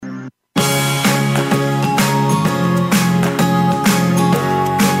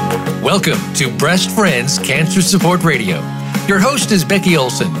Welcome to Breast Friends Cancer Support Radio. Your host is Becky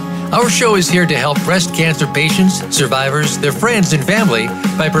Olson. Our show is here to help breast cancer patients, survivors, their friends, and family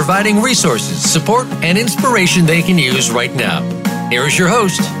by providing resources, support, and inspiration they can use right now. Here is your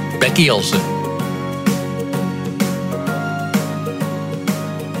host, Becky Olson.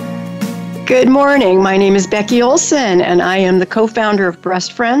 Good morning. My name is Becky Olson, and I am the co-founder of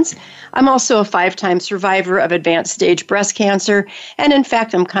Breast Friends. I'm also a 5-time survivor of advanced stage breast cancer, and in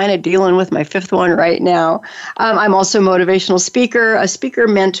fact, I'm kind of dealing with my 5th one right now. I'm also a motivational speaker, a speaker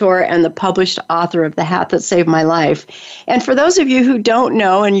mentor, and the published author of The Hat That Saved My Life. And for those of you who don't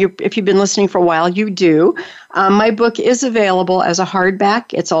know, and if you've been listening for a while, you do, my book is available as a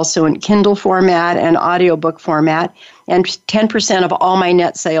hardback. It's also in Kindle format and audiobook format. And 10% of all my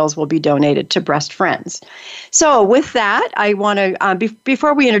net sales will be donated to Breast Friends. So with that, I want to,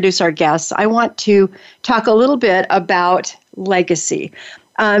 before we introduce our guests, I want to talk a little bit about legacy.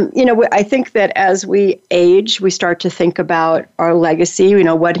 I think that as we age, we start to think about our legacy.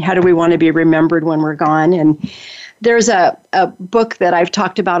 How do we want to be remembered when we're gone? And there's a book that I've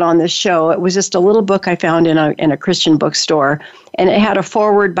talked about on this show. It was just a little book I found in a Christian bookstore, and it had a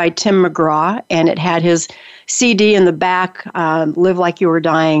foreword by Tim McGraw, and it had his CD in the back, Live Like You Were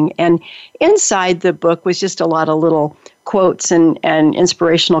Dying. And inside the book was just a lot of little quotes and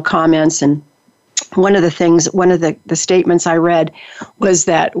inspirational comments. And one of the statements I read was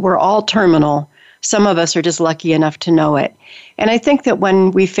that we're all terminal. Some of us are just lucky enough to know it. And I think that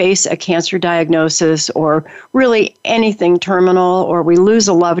when we face a cancer diagnosis or really anything terminal, or we lose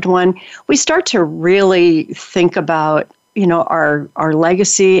a loved one, we start to really think about our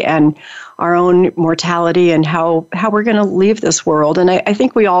legacy and our own mortality and how we're going to leave this world. And I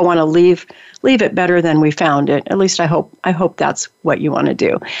think we all want to leave it better than we found it. At least I hope that's what you want to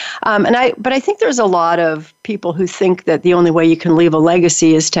do. But I think there's a lot of people who think that the only way you can leave a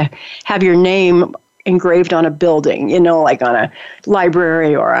legacy is to have your name engraved on a building, like on a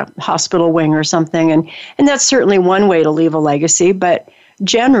library or a hospital wing or something. And that's certainly one way to leave a legacy, but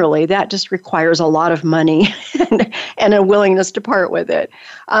generally, that just requires a lot of money and a willingness to part with it.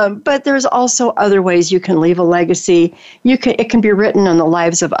 But there's also other ways you can leave a legacy. It can be written on the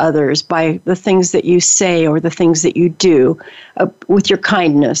lives of others by the things that you say or the things that you do with your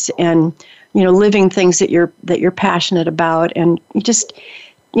kindness and living things that you're passionate about, and you just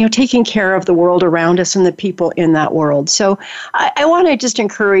taking care of the world around us and the people in that world. So I want to just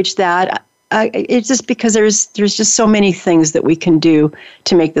encourage that. It's just because there's just so many things that we can do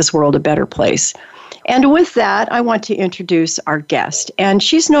to make this world a better place. And with that, I want to introduce our guest. And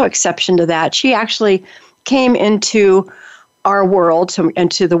she's no exception to that. She actually came into our world,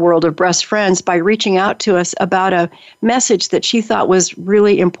 into the world of Breast Friends, by reaching out to us about a message that she thought was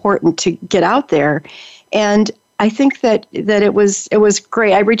really important to get out there. And I think that it was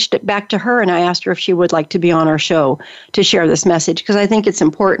great. I reached it back to her and I asked her if she would like to be on our show to share this message, because I think it's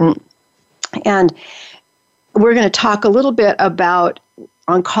important. And we're going to talk a little bit about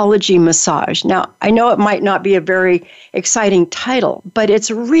oncology massage. Now, I know it might not be a very exciting title, but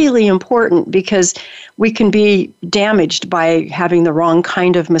it's really important because we can be damaged by having the wrong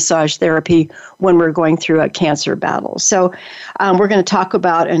kind of massage therapy when we're going through a cancer battle. So we're going to talk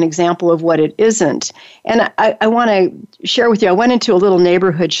about an example of what it isn't. And I want to share with you, I went into a little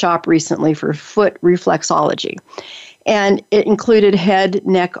neighborhood shop recently for foot reflexology. And it included head,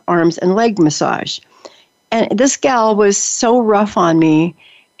 neck, arms, and leg massage. And this gal was so rough on me,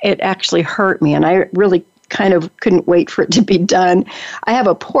 it actually hurt me. And I really kind of couldn't wait for it to be done. I have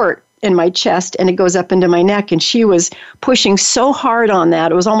a port in my chest, and it goes up into my neck. And she was pushing so hard on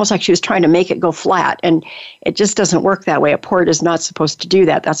that. It was almost like she was trying to make it go flat. And it just doesn't work that way. A port is not supposed to do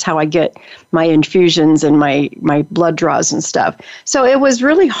that. That's how I get my infusions and my blood draws and stuff. So it was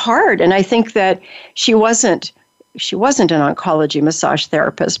really hard. And I think that she wasn't an oncology massage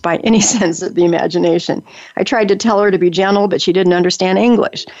therapist by any sense of the imagination. I tried to tell her to be gentle, but she didn't understand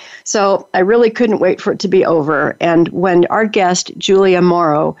English. So I really couldn't wait for it to be over. And when our guest, Julia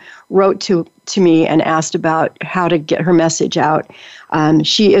Morrow, wrote to me and asked about how to get her message out,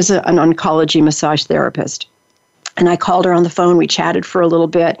 she is an oncology massage therapist. And I called her on the phone. We chatted for a little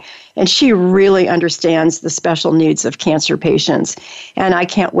bit. And she really understands the special needs of cancer patients. And I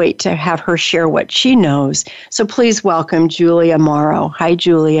can't wait to have her share what she knows. So please welcome Julia Morrow. Hi,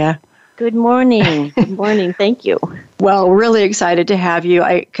 Julia. Good morning. Good morning. Thank you. Well, really excited to have you,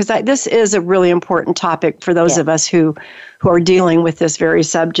 because this is a really important topic for those of us who are dealing with this very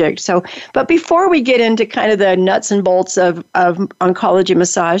subject. So, but before we get into kind of the nuts and bolts of oncology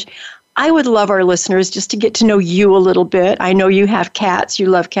massage, I would love our listeners just to get to know you a little bit. I know you have cats. You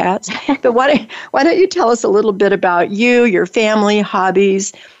love cats. But why don't you tell us a little bit about you, your family,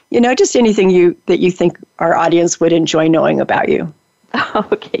 hobbies, Just anything that you think our audience would enjoy knowing about you.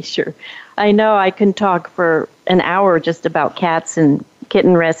 Okay, sure. I know I can talk for an hour just about cats and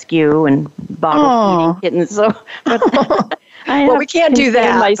kitten rescue and bottle feeding kittens. So, well, we can't do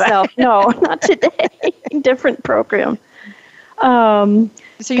that myself. No, not today. Different program. So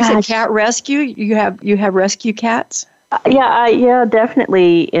you said cat rescue. You have rescue cats. Yeah,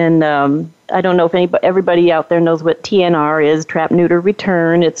 definitely. And I don't know if everybody out there knows what TNR is, trap, neuter,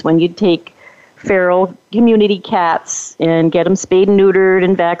 return. It's when you take feral community cats and get them spayed and neutered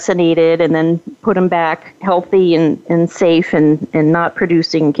and vaccinated and then put them back healthy and safe and not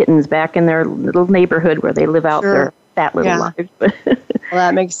producing kittens back in their little neighborhood where they live out their fat little lives. Well,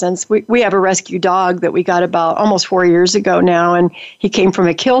 that makes sense. We have a rescue dog that we got about almost 4 years ago now, and he came from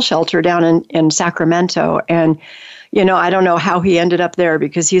a kill shelter down in Sacramento. And, I don't know how he ended up there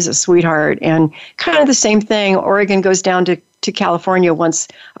because he's a sweetheart. And kind of the same thing, Oregon goes down to California once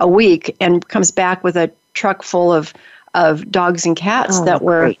a week and comes back with a truck full of dogs and cats that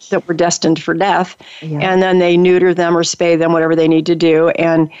were destined for death. Yeah. And then they neuter them or spay them, whatever they need to do.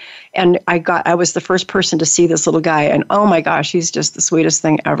 And I was the first person to see this little guy, and oh my gosh, he's just the sweetest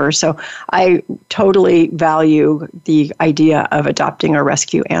thing ever. So I totally value the idea of adopting a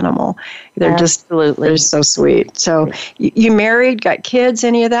rescue animal. They're they're so sweet. So you married, got kids,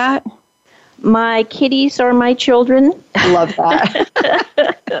 any of that? My kitties are my children. Love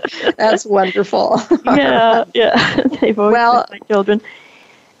that. That's wonderful. Yeah. They've always been my children.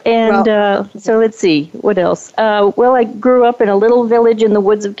 And so let's see, what else? I grew up in a little village in the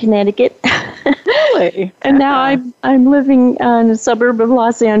woods of Connecticut. Really? And now I'm living in a suburb of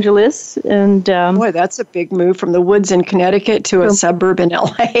Los Angeles. And boy, that's a big move from the woods in Connecticut to a suburb in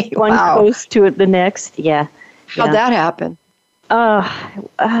LA. One close to the next, yeah. How'd that happen?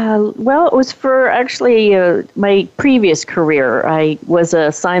 Well, it was for actually my previous career. I was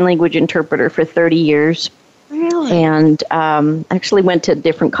a sign language interpreter for 30 years. Really? And actually went to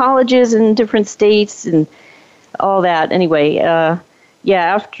different colleges in different states and all that. Anyway,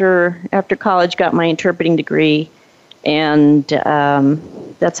 after college, got my interpreting degree, and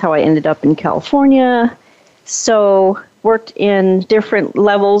that's how I ended up in California. So worked in different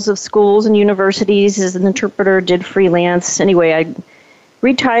levels of schools and universities as an interpreter, did freelance. Anyway, I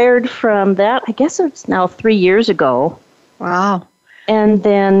retired from that, I guess it's now 3 years ago. Wow. And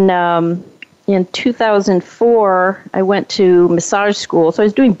then in 2004, I went to massage school. So I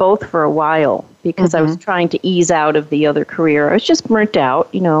was doing both for a while because I was trying to ease out of the other career. I was just burnt out,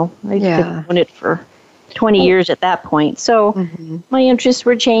 I'd been doing it for 20 years at that point. So my interests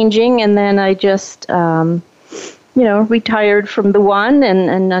were changing, and then I just retired from the one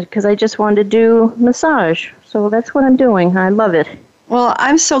and because I just wanted to do massage. So that's what I'm doing. I love it. Well,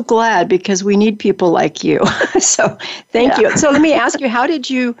 I'm so glad because we need people like you. So thank you. So let me ask you, how did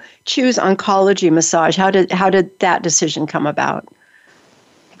you choose oncology massage? How did that decision come about?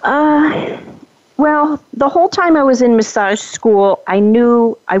 Well, the whole time I was in massage school, I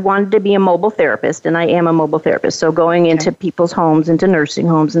knew I wanted to be a mobile therapist, and I am a mobile therapist. So going into people's homes, into nursing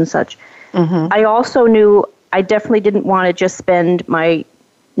homes and such. I also knew I definitely didn't want to just spend my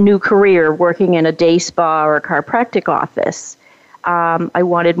new career working in a day spa or a chiropractic office. I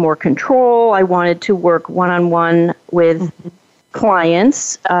wanted more control. I wanted to work one-on-one with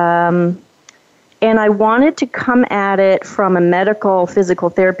clients. And I wanted to come at it from a medical physical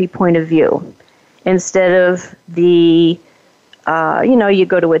therapy point of view instead of the, you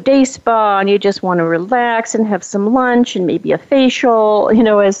go to a day spa and you just want to relax and have some lunch and maybe a facial,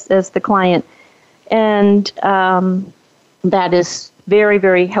 as the client. And that is very,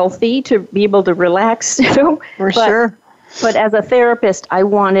 very healthy to be able to relax, For sure. But as a therapist, I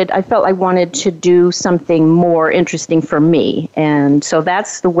felt I wanted to do something more interesting for me. And so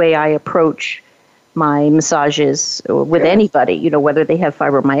that's the way I approach my massages with anybody, whether they have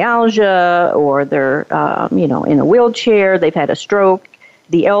fibromyalgia or they're, in a wheelchair, they've had a stroke,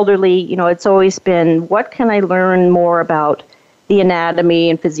 the elderly, it's always been, what can I learn more about the anatomy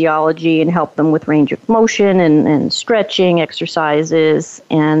and physiology and help them with range of motion and stretching exercises,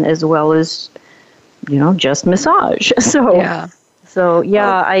 and as well as just massage. I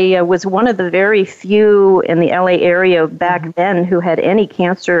was one of the very few in the LA area back then who had any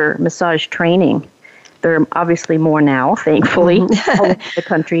cancer massage training. There are obviously more now, thankfully, all over the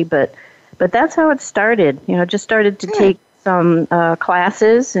country, but that's how it started. Just started to take some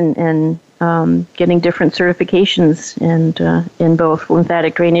classes and getting different certifications in both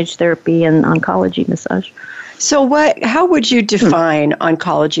lymphatic drainage therapy and oncology massage. So how would you define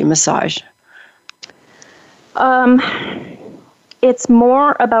oncology massage? It's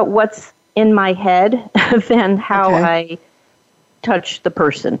more about what's in my head than how I touch the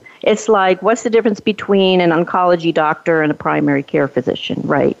person. It's like, what's the difference between an oncology doctor and a primary care physician,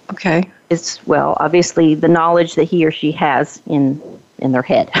 right? Okay. It's, well, obviously the knowledge that he or she has in their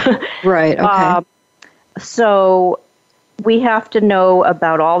head. Right, okay. So we have to know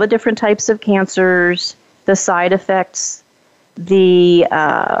about all the different types of cancers, the side effects, the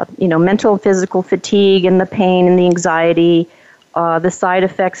mental and physical fatigue and the pain and the anxiety, the side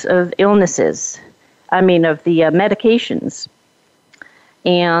effects of illnesses, of the medications.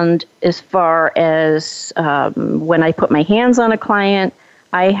 And as far as when I put my hands on a client,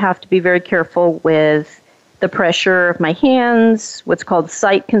 I have to be very careful with the pressure of my hands, what's called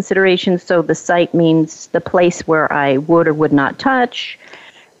site considerations. So the site means the place where I would or would not touch.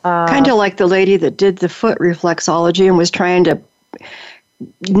 Kind of like the lady that did the foot reflexology and was trying to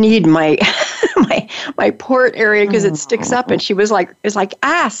knead my my port area because it sticks up, and she was like,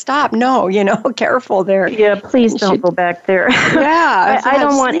 stop, no, careful there. Yeah, please don't go back there. Yeah, I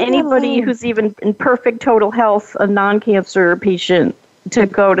don't want anybody who's even in perfect total health, a non-cancer patient, to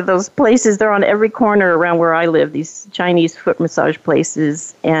go to those places. They're on every corner around where I live, these Chinese foot massage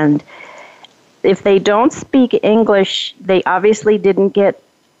places. And if they don't speak English, they obviously didn't get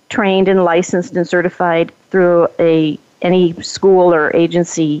trained and licensed and certified through any school or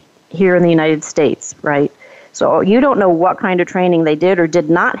agency here in the United States, right? So you don't know what kind of training they did or did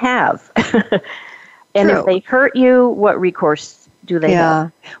not have. And True. If they hurt you, what recourse do they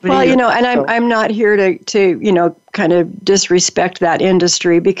have? Well, and I'm not here to kind of disrespect that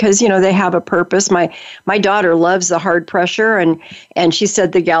industry because, they have a purpose. My daughter loves the hard pressure, and she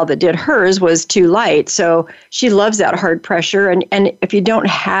said the gal that did hers was too light. So she loves that hard pressure. And if you don't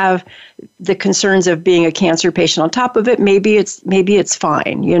have the concerns of being a cancer patient on top of it, maybe it's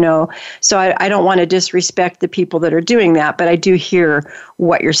fine, So I don't want to disrespect the people that are doing that, but I do hear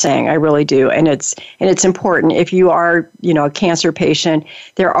what you're saying. I really do. And it's important. If you are, a cancer patient,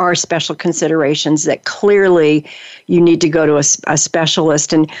 there are special considerations that clearly you need to go to a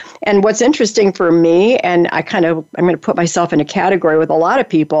specialist. And what's interesting for me, and I'm going to put myself in a category with a lot of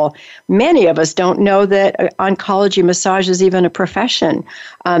people, many of us don't know that oncology massage is even a profession.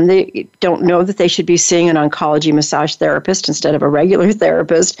 They don't know that they should be seeing an oncology massage therapist instead of a regular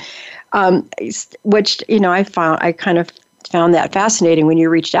therapist, which, I kind of found that fascinating when you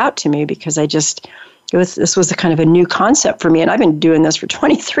reached out to me because this was a kind of a new concept for me, and I've been doing this for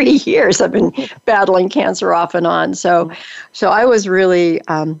 23 years. I've been battling cancer off and on. So I was really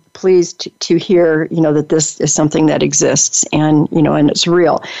pleased to hear, that this is something that exists and it's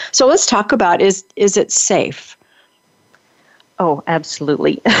real. So let's talk about, is it safe? Oh,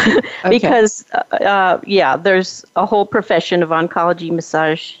 absolutely. Okay. Because, there's a whole profession of oncology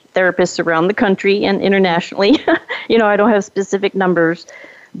massage therapists around the country and internationally. I don't have specific numbers.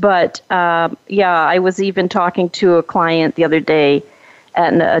 But, I was even talking to a client the other day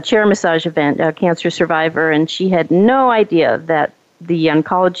at a chair massage event, a cancer survivor, and she had no idea that the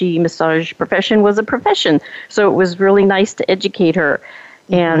oncology massage profession was a profession. So it was really nice to educate her.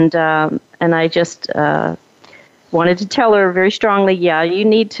 Mm-hmm. And I just wanted to tell her very strongly, you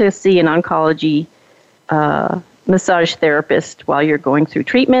need to see an oncology massage therapist while you're going through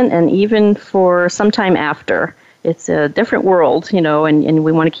treatment and even for some time after. It's a different world, and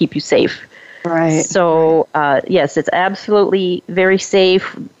we want to keep you safe. Right. So, yes, it's absolutely very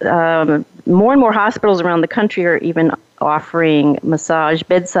safe. More and more hospitals around the country are even offering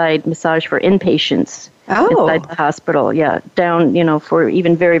bedside massage for inpatients inside the hospital. Yeah, down, for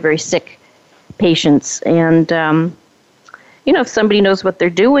even very, very sick patients. And, if somebody knows what they're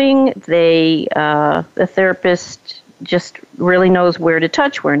doing, the therapist just really knows where to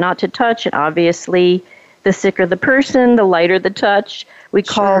touch, where not to touch, and obviously the sicker the person, the lighter the touch. We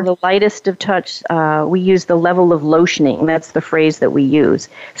call the lightest of touch, we use the level of lotioning. That's the phrase that we use.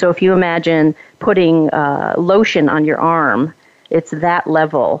 So if you imagine putting lotion on your arm, it's that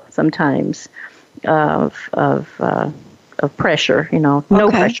level sometimes of pressure, no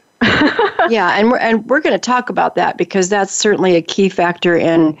pressure. Yeah, and we're going to talk about that because that's certainly a key factor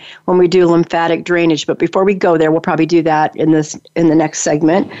in when we do lymphatic drainage. But before we go there, we'll probably do that in the next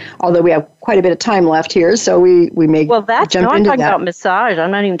segment. Although we have quite a bit of time left here, so we may jump into that. I'm talking about massage.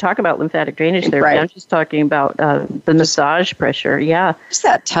 I'm not even talking about lymphatic drainage therapy. Right. I'm just talking about the massage pressure. Yeah, just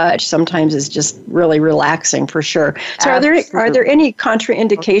that touch sometimes is just really relaxing for sure. So are there any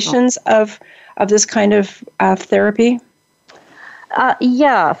contraindications of this kind of therapy? For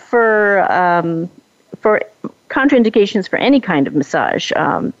contraindications for any kind of massage,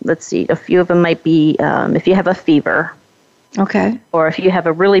 let's see, a few of them might be if you have a fever. Okay. Or if you have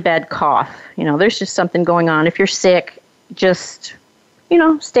a really bad cough, there's just something going on. If you're sick, just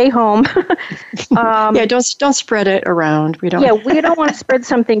stay home. Yeah, don't spread it around. We don't. Yeah, we don't want to spread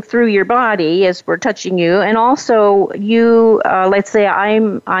something through your body as we're touching you. And also, you, let's say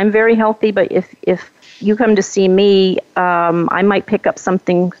I'm very healthy, but if you come to see me, I might pick up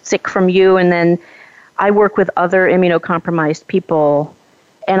something sick from you, and then I work with other immunocompromised people,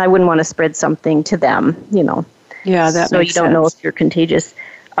 and I wouldn't want to spread something to them. Yeah, that so makes you don't sense. know if you're contagious.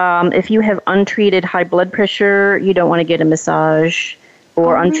 If you have untreated high blood pressure, you don't want to get a massage.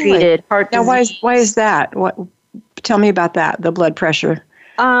 Or untreated heart disease. Now, why is that? Tell me about that, the blood pressure.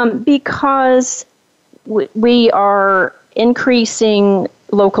 Because we are increasing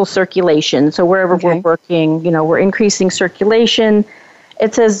local circulation. So wherever we're working, we're increasing circulation.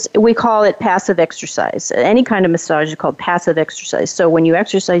 It says, we call it passive exercise. Any kind of massage is called passive exercise. So when you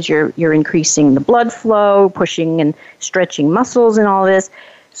exercise, you're increasing the blood flow, pushing and stretching muscles and all this.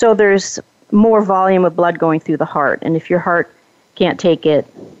 So there's more volume of blood going through the heart. And if your heart can't take it,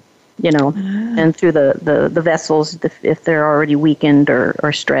 and through the vessels, if they're already weakened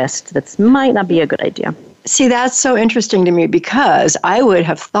or stressed, that might not be a good idea. See, that's so interesting to me because I would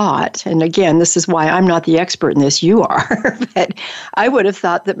have thought, and again, this is why I'm not the expert in this, you are, but I would have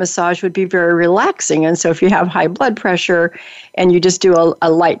thought that massage would be very relaxing. And so if you have high blood pressure and you just do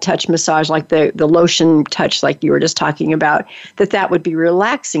a light touch massage, like the lotion touch like you were just talking about, that would be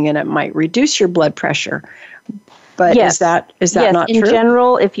relaxing and it might reduce your blood pressure. But yes. is that yes, not true? In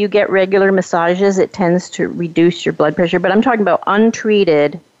general, if you get regular massages, it tends to reduce your blood pressure. But I'm talking about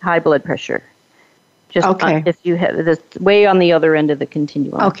untreated high blood pressure. Just if you have this way on the other end of the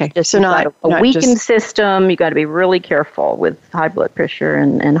continuum. Okay, just so not a weakened just system. You got to be really careful with high blood pressure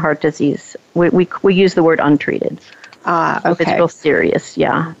and heart disease. We use the word untreated. Okay. If it's real serious,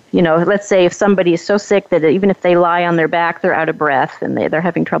 yeah. Let's say if somebody is so sick that even if they lie on their back, they're out of breath and they're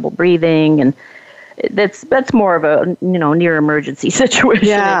having trouble breathing, and that's more of a near emergency situation.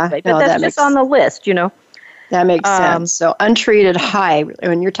 Yeah, anyway. But that's just on the list. That makes sense. So untreated high,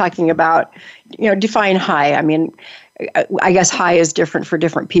 when you're talking about, define high. I mean, I guess high is different for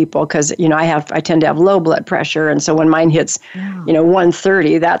different people because, I tend to have low blood pressure. And so when mine hits,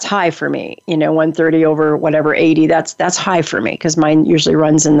 130, that's high for me. 130 over whatever 80, that's high for me because mine usually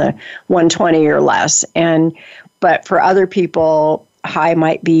runs in the 120 or less. But for other people, high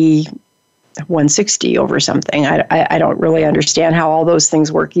might be 160 over something. I don't really understand how all those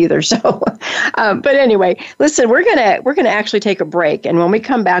things work either. So, but anyway, listen, we're gonna actually take a break, and when we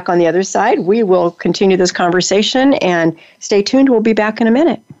come back on the other side, we will continue this conversation. And stay tuned. We'll be back in a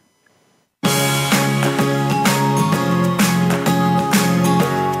minute.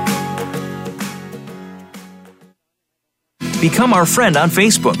 Become our friend on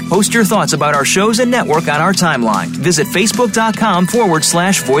Facebook. Post your thoughts about our shows and network on our timeline. Visit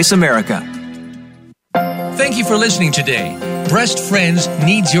facebook.com/Voice America. Thank you for listening today. Breast Friends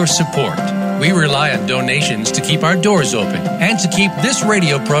needs your support. We rely on donations to keep our doors open and to keep this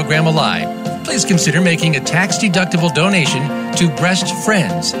radio program alive. Please consider making a tax-deductible donation to Breast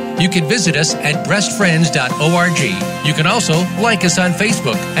Friends. You can visit us at breastfriends.org. You can also like us on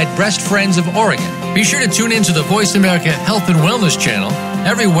Facebook at Breast Friends of Oregon. Be sure to tune in to the Voice America Health and Wellness channel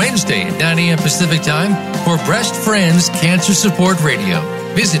every Wednesday at 9 a.m. Pacific Time for Breast Friends Cancer Support Radio.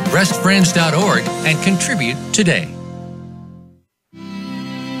 Visit breastfriends.org and contribute today.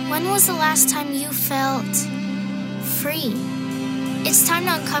 When was the last time you felt free? It's time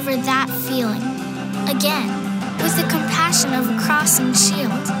to uncover that feeling again with the compassion of a cross and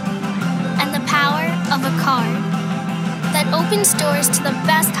shield and the power of a card that opens doors to the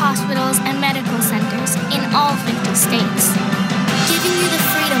best hospitals and medical centers in all 50 states, giving you the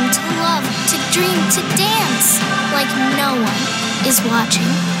freedom to love, to dream, to dance like no one is watching.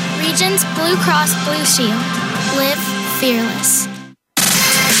 Regions Blue Cross Blue Shield. Live fearless.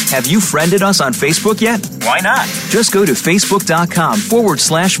 Have you friended us on Facebook yet? Why not? Just go to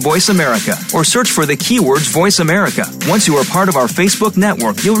facebook.com/Voice America or search for the keywords Voice America. Once you are part of our Facebook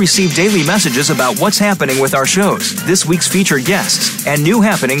network, you'll receive daily messages about what's happening with our shows, this week's featured guests, and new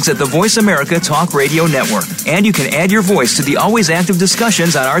happenings at the Voice America Talk Radio Network. And you can add your voice to the always active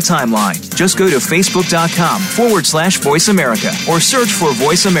discussions on our timeline. Just go to facebook.com/Voice America or search for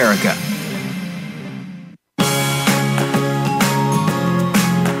Voice America.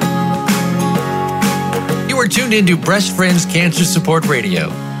 We're tuned into Breast Friends Cancer Support Radio.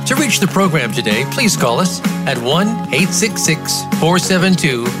 To reach the program today, please call us at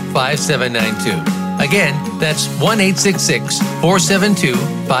 1-866-472-5792. Again, that's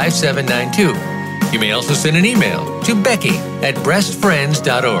 1-866-472-5792. You may also send an email to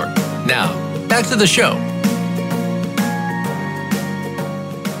Becky@breastfriends.org. Now, back to the show.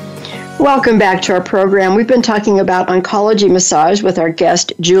 Welcome back to our program. We've been talking about oncology massage with our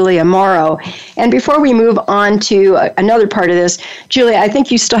guest, Julia Morrow. And before we move on to another part of this, Julia, I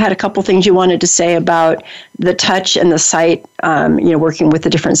think you still had a couple things you wanted to say about the touch and the site, working with the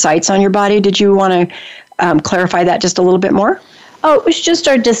different sites on your body. Did you want to clarify that just a little bit more? Oh, it was just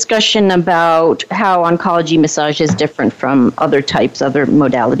our discussion about how oncology massage is different from other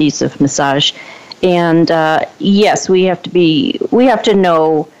modalities of massage. And yes, we have to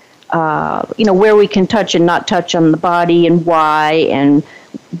know where we can touch and not touch on the body and why, and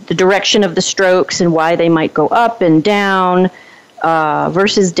the direction of the strokes and why they might go up and down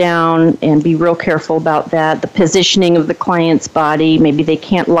versus down, and be real careful about that. The positioning of the client's body, maybe they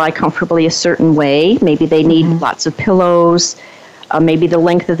can't lie comfortably a certain way. Maybe they need lots of pillows. Maybe the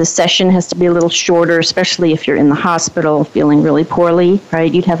length of the session has to be a little shorter, especially if you're in the hospital feeling really poorly,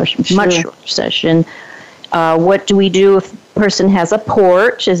 right? You'd have a much shorter session. What do we do if a person has a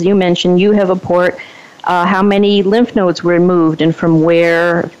port? As you mentioned, you have a port. How many lymph nodes were removed and from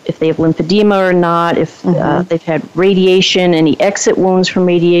where, if they have lymphedema or not, if they've had radiation, any exit wounds from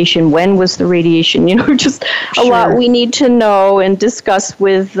radiation, when was the radiation? Just a lot we need to know and discuss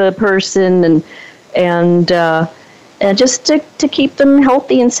with the person and just to keep them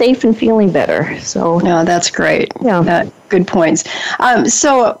healthy and safe and feeling better. So no, that's great. Yeah, good points.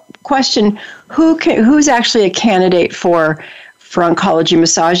 So, question: who's actually a candidate for oncology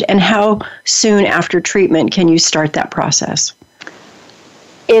massage, and how soon after treatment can you start that process?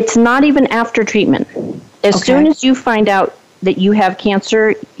 It's not even after treatment. As soon as you find out that you have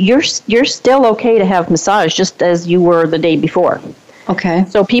cancer, you're still okay to have massage, just as you were the day before. Okay.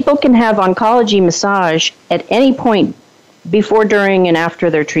 So people can have oncology massage at any point before, during, and after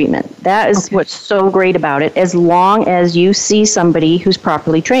their treatment. That is what's so great about it, as long as you see somebody who's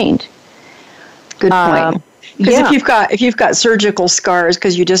properly trained. Good point. Because if you've got surgical scars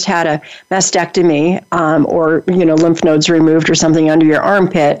because you just had a mastectomy or lymph nodes removed or something under your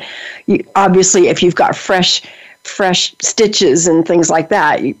armpit, obviously if you've got fresh stitches and things like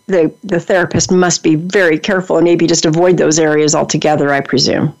that, the therapist must be very careful and maybe just avoid those areas altogether, I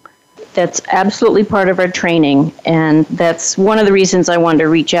presume. That's absolutely part of our training, and that's one of the reasons I wanted to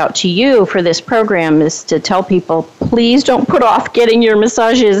reach out to you for this program, is to tell people, please don't put off getting your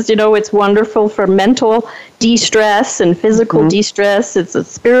massages. It's wonderful for mental de-stress and physical de-stress. It's a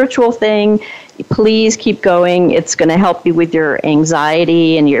spiritual thing. Please keep going. It's going to help you with your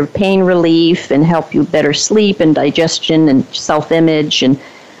anxiety and your pain relief and help you better sleep and digestion and self-image and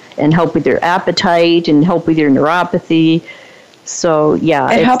help with your appetite and help with your neuropathy. So,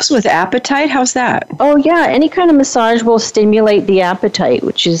 yeah. It helps with appetite? How's that? Oh, yeah. Any kind of massage will stimulate the appetite,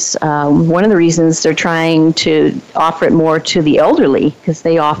 which is one of the reasons they're trying to offer it more to the elderly, because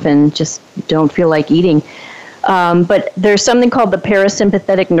they often just don't feel like eating. But there's something called the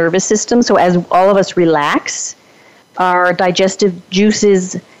parasympathetic nervous system. So as all of us relax, our digestive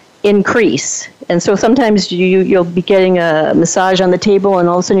juices increase. And so sometimes you'll be getting a massage on the table and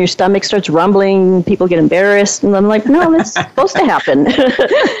all of a sudden your stomach starts rumbling, people get embarrassed, and I'm like, no, that's supposed to happen.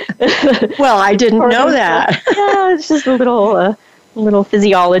 Well, I didn't know that. Yeah, it's just a little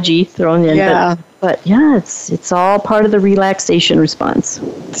physiology thrown in. Yeah. But yeah, it's all part of the relaxation response.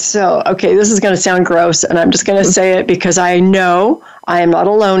 So, okay, this is going to sound gross, and I'm just going to say it because I know I am not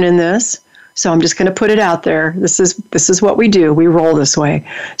alone in this. So I'm just going to put it out there. This is what we do. We roll this way.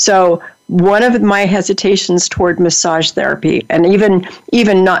 So one of my hesitations toward massage therapy, and even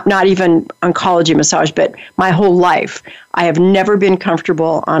not even oncology massage, but my whole life, I have never been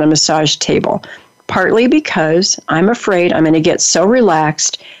comfortable on a massage table. Partly because I'm afraid I'm going to get so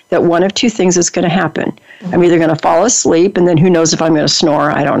relaxed that one of two things is going to happen. I'm either going to fall asleep, and then who knows if I'm going to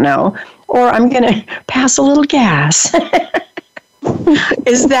snore, I don't know, or I'm going to pass a little gas.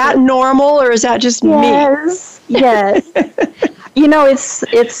 Is that normal, or is that just me? Yes.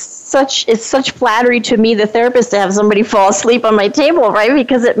 It's such flattery to me, the therapist, to have somebody fall asleep on my table, right?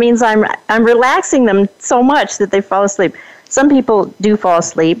 Because it means I'm relaxing them so much that they fall asleep. Some people do fall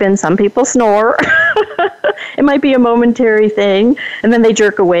asleep, and some people snore. It might be a momentary thing, and then they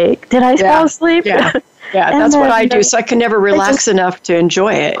jerk awake. Did I fall asleep? Yeah. Yeah, that's what I do, so I can never relax enough to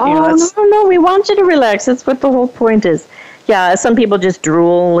enjoy it. No, we want you to relax. That's what the whole point is. Yeah, some people just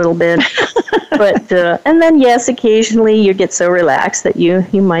drool a little bit, but and then yes, occasionally you get so relaxed that you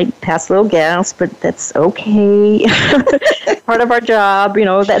might pass a little gas, but that's okay. Part of our job,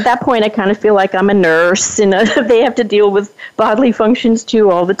 At that point, I kind of feel like I'm a nurse, and they have to deal with bodily functions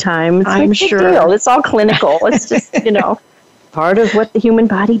too all the time. I'm sure it's all clinical. It's just part of what the human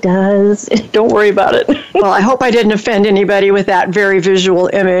body does. Don't worry about it. Well, I hope I didn't offend anybody with that very visual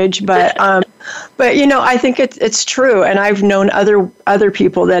image, but I think it's true, and I've known other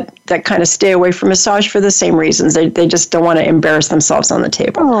people that kind of stay away from massage for the same reasons. They just don't want to embarrass themselves on the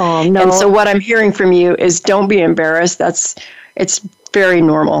table. Oh no! And so what I'm hearing from you is don't be embarrassed. It's very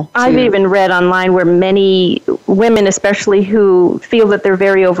normal. I've even read online where many women, especially who feel that they're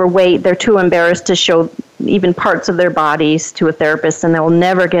very overweight, they're too embarrassed to show even parts of their bodies to a therapist, and they'll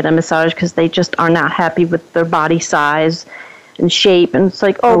never get a massage because they just are not happy with their body size and shape. And it's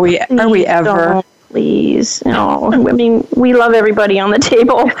like, are we ever? Please, no. I mean, we love everybody on the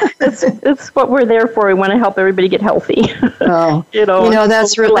table. It's what we're there for. We want to help everybody get healthy. Oh,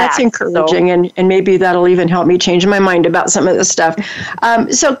 that's encouraging, and maybe that'll even help me change my mind about some of this stuff.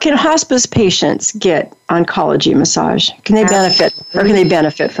 So, can hospice patients get oncology massage? Can they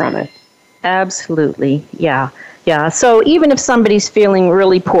benefit from it? Absolutely, yeah. So even if somebody's feeling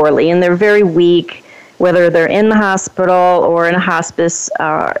really poorly and they're very weak, whether they're in the hospital or in a hospice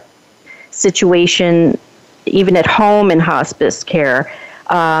situation, even at home in hospice care.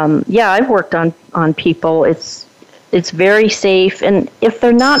 I've worked on people. It's very safe, and if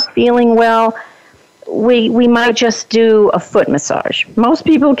they're not feeling well, we might just do a foot massage. Most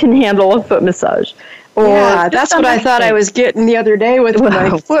people can handle a foot massage. Yeah, that's what I thought I was getting the other day with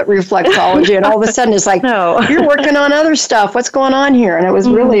my foot reflexology, and all of a sudden it's like, you're working on other stuff. What's going on here? And it was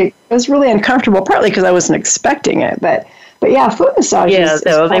really uncomfortable, partly because I wasn't expecting it, but yeah, foot massage. Yeah,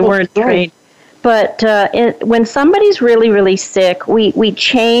 so they weren't trained. But when somebody's really, really sick, we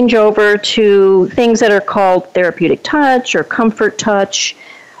change over to things that are called therapeutic touch or comfort touch.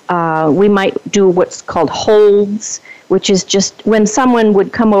 We might do what's called holds, which is just when someone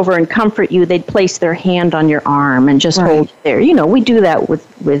would come over and comfort you, they'd place their hand on your arm and just hold it there. We do that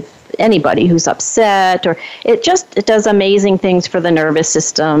with anybody who's upset, or it does amazing things for the nervous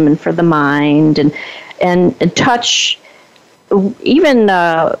system and for the mind, and touch. Even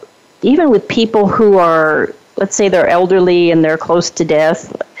with people who are, let's say they're elderly and they're close to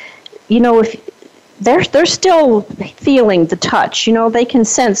death, if they're still feeling the touch, they can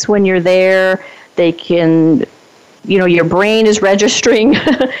sense when you're there, they can, your brain is registering.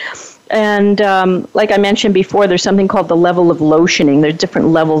 And like I mentioned before, there's something called the level of lotioning. There's different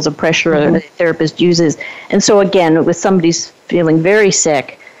levels of pressure a therapist uses. And so again, with somebody's feeling very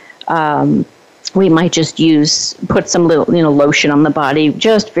sick, we might just put some little, lotion on the body,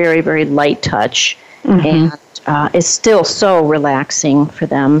 just very, very light touch. And it's still so relaxing for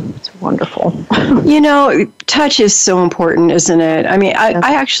them. It's wonderful. Touch is so important, isn't it? I mean,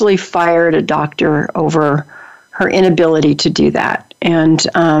 I actually fired a doctor over her inability to do that. And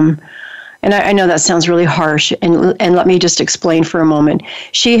I know that sounds really harsh, and let me just explain for a moment.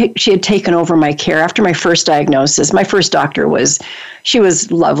 She had taken over my care after my first diagnosis. My first doctor she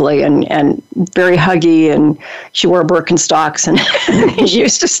was lovely and very huggy, and she wore Birkenstocks, and she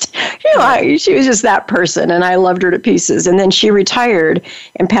was just, she was just that person, and I loved her to pieces. And then she retired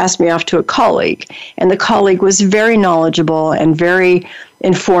and passed me off to a colleague, and the colleague was very knowledgeable and very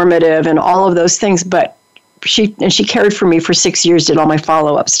informative and all of those things, but she cared for me for 6 years, did all my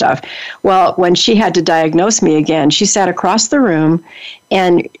follow-up stuff. Well, when she had to diagnose me again, she sat across the room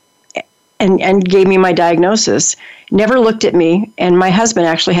and gave me my diagnosis, never looked at me, and my husband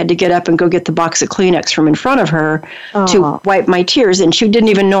actually had to get up and go get the box of Kleenex from in front of her to wipe my tears, and she didn't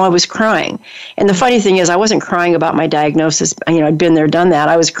even know I was crying. And the funny thing is, I wasn't crying about my diagnosis. I'd been there, done that.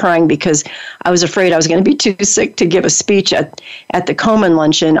 I was crying because I was afraid I was going to be too sick to give a speech at the Komen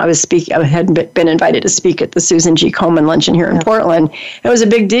Luncheon. I had been invited to speak at the Susan G. Komen Luncheon here in Portland. It was a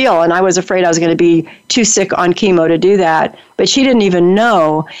big deal, and I was afraid I was going to be too sick on chemo to do that. But she didn't even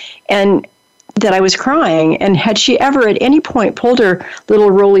know, and that I was crying. And had she ever at any point pulled her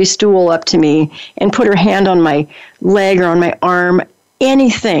little rolly stool up to me and put her hand on my leg or on my arm,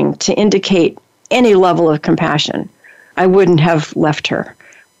 anything to indicate any level of compassion, I wouldn't have left her.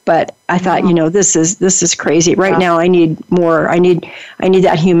 But I thought, this is crazy. Right now, I need more. I need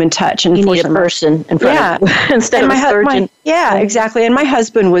that human touch. And you need a person in front of you instead of a surgeon. Exactly. And my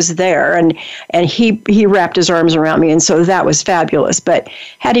husband was there, and he wrapped his arms around me, and so that was fabulous. But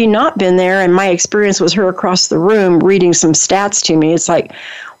had he not been there, and my experience was her across the room reading some stats to me, it's like,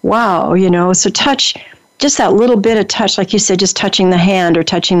 wow, So touch. Just that little bit of touch, like you said, just touching the hand or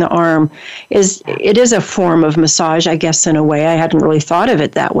touching the arm, is a form of massage, I guess, in a way. I hadn't really thought of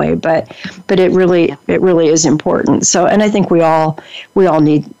it that way, but it really is important. So, and I think we all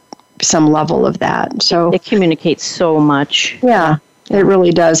need some level of that. So it communicates so much. Yeah. It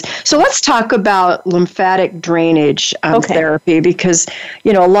really does. So let's talk about lymphatic drainage therapy, because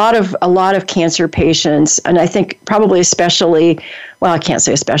a lot of cancer patients, and I think probably especially, well, I can't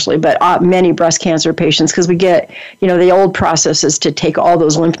say especially, but many breast cancer patients, because we get, the old process is to take all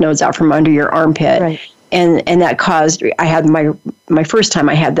those lymph nodes out from under your armpit. Right. And that caused, I had my first time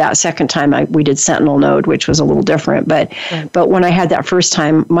I had that. Second time we did sentinel node, which was a little different. But when I had that first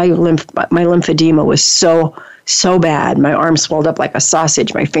time, my lymphedema was so bad. My arm swelled up like a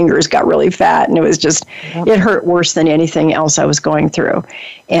sausage. My fingers got really fat, and it was just, it hurt worse than anything else I was going through.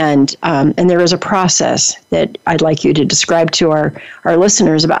 And there is a process that I'd like you to describe to our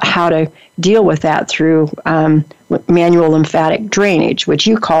listeners about how to deal with that through manual lymphatic drainage, which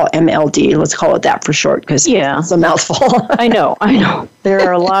you call MLD. Let's call it that for short, because it's a mouthful. I know. There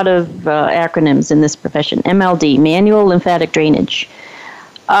are a lot of acronyms in this profession. MLD, manual lymphatic drainage.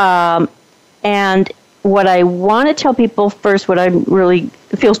 And what I want to tell people first, what I really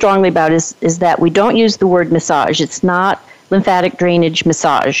feel strongly about is that we don't use the word massage. It's not lymphatic drainage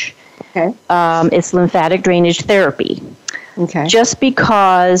massage. Okay. It's lymphatic drainage therapy. Okay. Just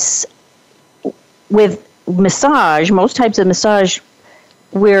because with massage, most types of massage,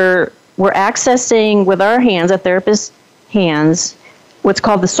 we're accessing with our hands, a therapist's hands, what's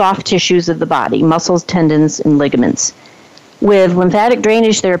called the soft tissues of the body, muscles, tendons, and ligaments. With lymphatic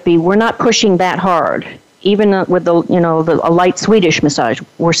drainage therapy, we're not pushing that hard. Even with a light Swedish massage,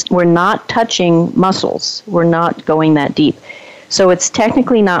 we're not touching muscles. We're not going that deep. So it's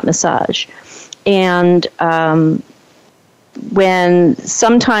technically not massage. And when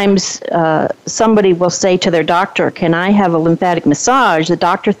sometimes somebody will say to their doctor, "Can I have a lymphatic massage?" The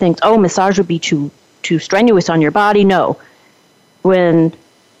doctor thinks, "Oh, massage would be too strenuous on your body." No. When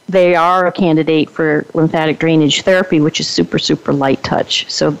they are a candidate for lymphatic drainage therapy, which is super, super light touch.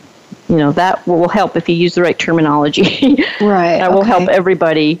 So, that will help if you use the right terminology. Right. That will help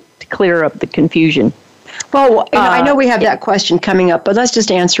everybody to clear up the confusion. Well, I know we have that question coming up, but let's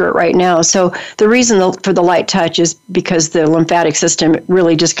just answer it right now. So the reason for the light touch is because the lymphatic system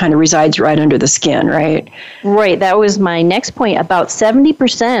really just kind of resides right under the skin, right? Right. That was my next point. About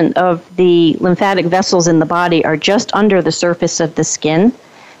 70% of the lymphatic vessels in the body are just under the surface of the skin,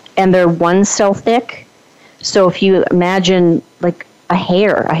 and they're 1 cell thick. So if you imagine like a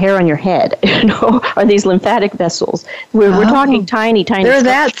hair on your head, are these lymphatic vessels. We're talking tiny They're structures.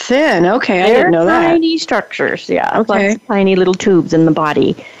 that thin. Okay, I didn't know that. Tiny structures, yeah. Okay. Lots of tiny little tubes in the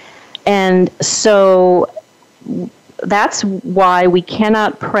body. And so that's why we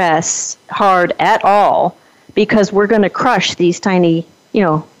cannot press hard at all, because we're going to crush these tiny,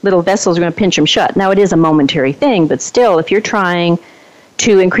 little vessels. We're going to pinch them shut. Now, it is a momentary thing, but still, if you're trying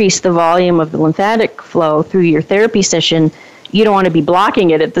to increase the volume of the lymphatic flow through your therapy session, you don't want to be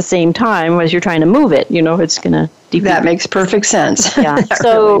blocking it at the same time as you're trying to move it. It's going to deepen. That makes perfect sense. Yeah.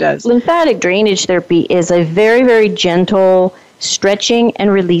 So really lymphatic drainage therapy is a very, very gentle stretching and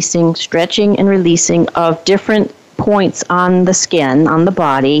releasing of different points on the skin, on the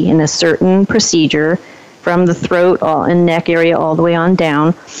body, in a certain procedure from the throat and neck area all the way on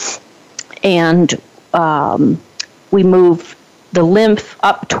down. And we move the lymph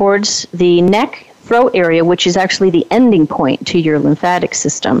up towards the neck, throat area, which is actually the ending point to your lymphatic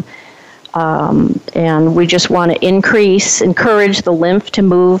system. And we just want to encourage the lymph to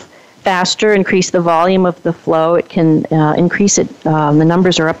move faster, increase the volume of the flow. It can increase it. The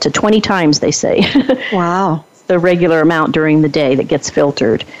numbers are up to 20 times, they say. Wow. The regular amount during the day that gets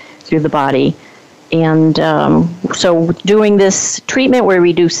filtered through the body. And so doing this treatment, we're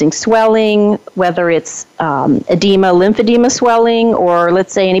reducing swelling, whether it's edema, lymphedema swelling, or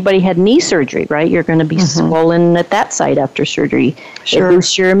let's say anybody had knee surgery, right? You're going to be swollen at that site after surgery. Sure. It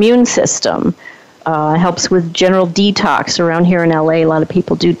boosts your immune system. Helps with general detox. Around here in LA, a lot of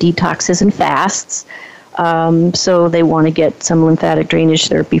people do detoxes and fasts. So they want to get some lymphatic drainage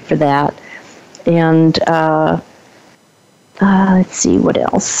therapy for that. And let's see, what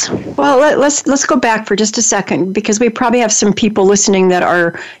else? Well, let's go back for just a second, because we probably have some people listening that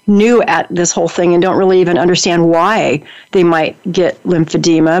are new at this whole thing and don't really even understand why they might get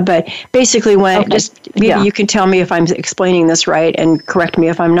lymphedema. But basically, you can tell me if I'm explaining this right and correct me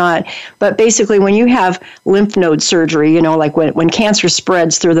if I'm not. But basically, when you have lymph node surgery, like when cancer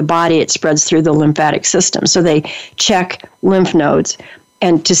spreads through the body, it spreads through the lymphatic system. So they check lymph nodes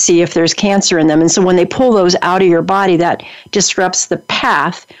and to see if there's cancer in them. And so when they pull those out of your body, that disrupts the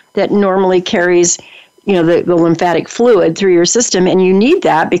path that normally carries, the lymphatic fluid through your system. And you need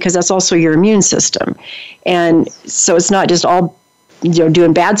that because that's also your immune system. And so it's not just all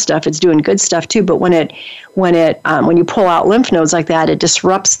doing bad stuff, it's doing good stuff too. But when you pull out lymph nodes like that, it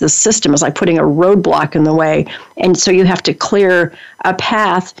disrupts the system. It's like putting a roadblock in the way. And so you have to clear a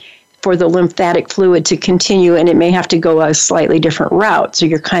path for the lymphatic fluid to continue, and it may have to go a slightly different route. So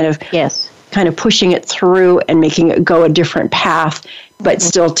you're kind of pushing it through and making it go a different path, but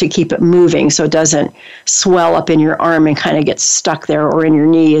still to keep it moving so it doesn't swell up in your arm and kind of get stuck there, or in your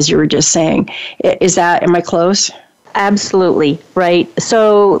knee, as you were just saying. Am I close? Absolutely, right.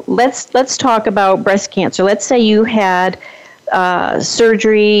 So let's talk about breast cancer. Let's say you had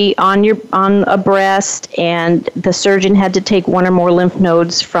surgery on a breast, and the surgeon had to take one or more lymph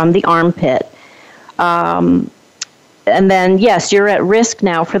nodes from the armpit. And then, yes, you're at risk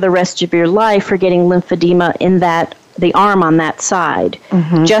now for the rest of your life for getting lymphedema in the arm on that side.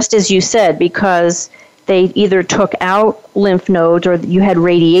 Mm-hmm. Just as you said, because they either took out lymph nodes or you had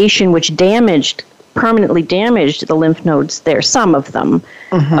radiation which permanently damaged the lymph nodes there, some of them.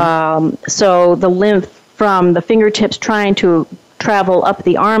 Mm-hmm. So the lymph from the fingertips trying to travel up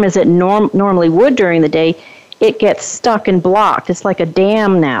the arm as it normally would during the day, it gets stuck and blocked. It's like a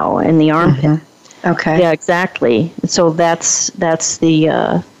dam now in the armpit. Mm-hmm. Okay. Yeah, exactly. So that's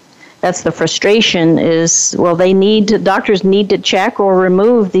the frustration is, well, doctors need to check or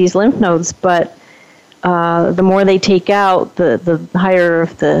remove these lymph nodes, but the more they take out, the higher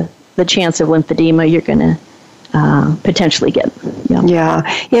the chance of lymphedema you're going to potentially get.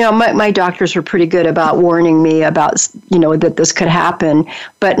 Yeah. My doctors were pretty good about warning me about, that this could happen,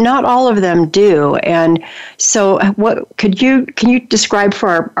 but not all of them do. And so can you describe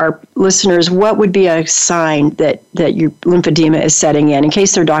for our listeners what would be a sign that your lymphedema is setting in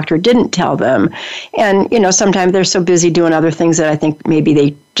case their doctor didn't tell them? And, sometimes they're so busy doing other things that I think maybe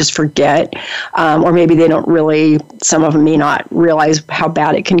they just forget, or maybe they don't really, some of them may not realize how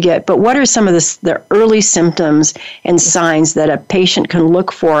bad it can get. But what are some of the early symptoms and signs that a patient can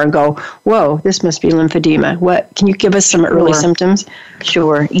look for and go, whoa, this must be lymphedema? Can you give us some early symptoms?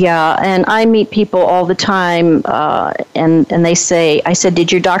 Sure, yeah. And I meet people all the time, and they say, I said,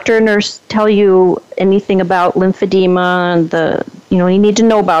 did your doctor or nurse tell you anything about lymphedema? And you need to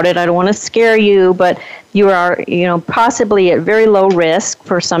know about it. I don't want to scare you, but you are, possibly at very low risk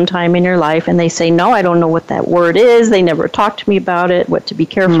for some time in your life. And they say, no, I don't know what that word is. They never talked to me about it, what to be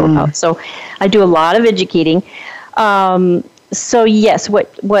careful about. So I do a lot of educating. So yes,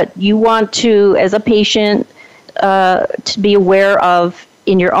 what you want to, as a patient, to be aware of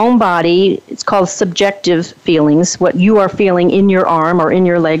in your own body, it's called subjective feelings. What you are feeling in your arm or in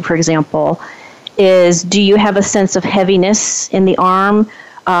your leg, for example, is, do you have a sense of heaviness in the arm?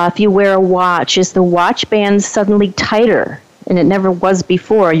 If you wear a watch, is the watch band suddenly tighter? And it never was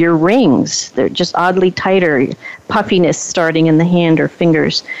before. Your rings, they're just oddly tighter, puffiness starting in the hand or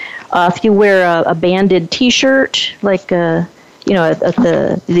fingers. If you wear a banded T-shirt, like at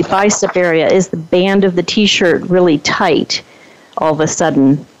the bicep area, is the band of the T-shirt really tight all of a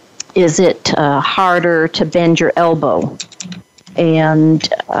sudden? Is it harder to bend your elbow? And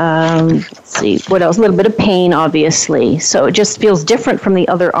let's see, what else? A little bit of pain, obviously. So it just feels different from the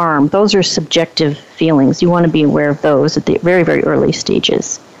other arm. Those are subjective feelings. You want to be aware of those at the very, very early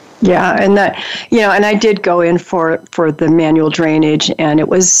stages. Yeah, and that, and I did go in for the manual drainage, and it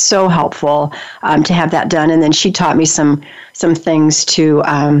was so helpful to have that done. And then she taught me some things to,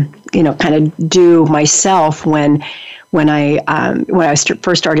 kind of do myself when I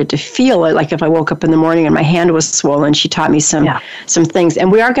first started to feel it, like if I woke up in the morning and my hand was swollen. She taught me some things. And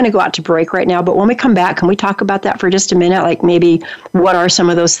we are going to go out to break right now, but when we come back, can we talk about that for just a minute? Like maybe what are some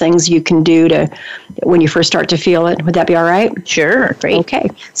of those things you can do to when you first start to feel it? Would that be all right? Sure, great. Okay,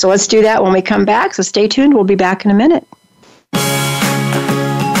 so let's do that when we come back. So stay tuned. We'll be back in a minute.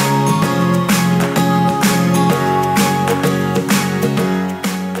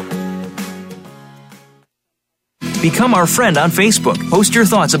 Become our friend on Facebook. Post your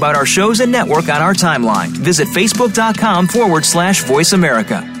thoughts about our shows and network on our timeline. Visit facebook.com/Voice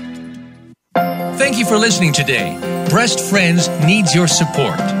America. Thank you for listening today. Breast Friends needs your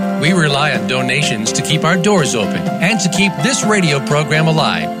support. We rely on donations to keep our doors open and to keep this radio program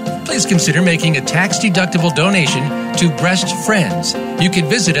alive. Please consider making a tax-deductible donation to Breast Friends. You can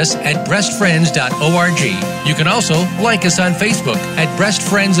visit us at breastfriends.org. You can also like us on Facebook at Breast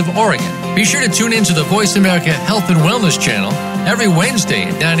Friends of Oregon. Be sure to tune in to the Voice America Health and Wellness channel every Wednesday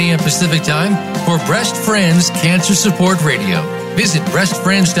at 9 a.m. Pacific Time for Breast Friends Cancer Support Radio. Visit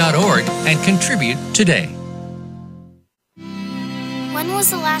breastfriends.org and contribute today. When was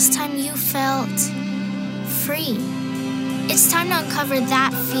the last time you felt free? It's time to uncover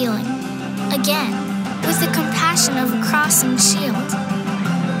that feeling again with the compassion of a cross and shield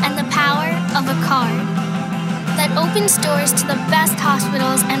and the power of a card. that opens doors to the best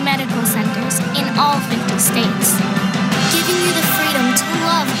hospitals and medical centers in all 50 states, giving you the freedom to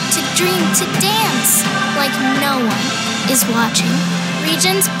love, to dream, to dance like no one is watching.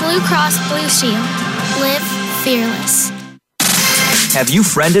 Regions Blue Cross Blue Shield. Live fearless. Have you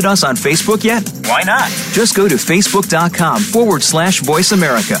friended us on Facebook yet? Why not? Just go to facebook.com/Voice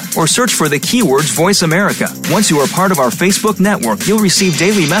America or search for the keywords Voice America. Once you are part of our Facebook network, you'll receive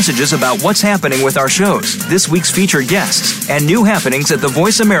daily messages about what's happening with our shows, this week's featured guests, and new happenings at the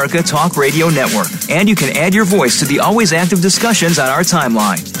Voice America Talk Radio Network. And you can add your voice to the always active discussions on our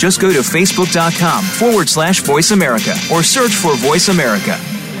timeline. Just go to facebook.com/Voice America or search for Voice America.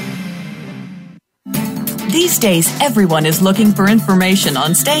 These days, everyone is looking for information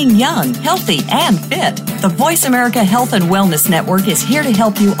on staying young, healthy, and fit. The Voice America Health and Wellness Network is here to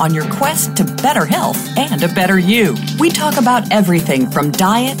help you on your quest to better health and a better you. We talk about everything from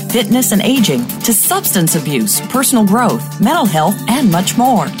diet, fitness, and aging to substance abuse, personal growth, mental health, and much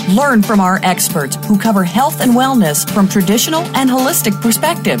more. Learn from our experts who cover health and wellness from traditional and holistic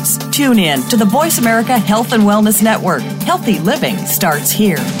perspectives. Tune in to the Voice America Health and Wellness Network. Healthy living starts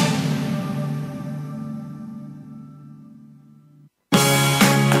here.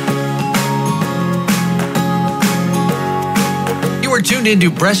 You are tuned into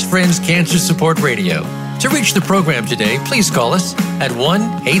Breast Friends Cancer Support Radio. To reach the program today, please call us at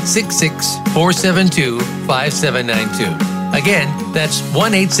 1-866-472-5792. Again, that's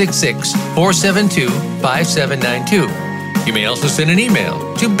 1-866-472-5792. You may also send an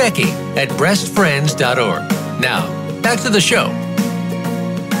email to becky@breastfriends.org. Now, back to the show.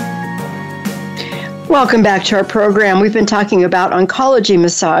 Welcome back to our program. We've been talking about oncology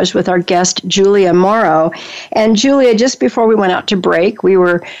massage with our guest, Julia Morrow. And Julia, just before we went out to break, we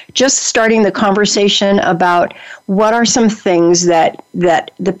were just starting the conversation about what are some things that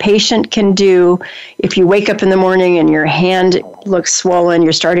the patient can do if you wake up in the morning and your hand looks swollen,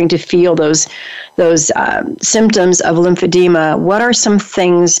 you're starting to feel those symptoms of lymphedema. What are some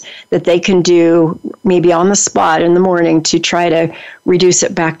things that they can do maybe on the spot in the morning to try to reduce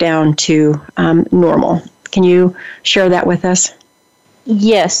it back down to normal? Can you share that with us?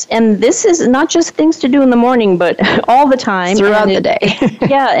 Yes, and this is not just things to do in the morning, but all the time. Throughout the day.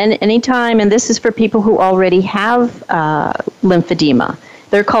 Yeah, and anytime, and this is for people who already have lymphedema.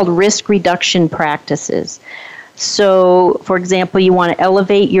 They're called risk reduction practices. So, for example, you want to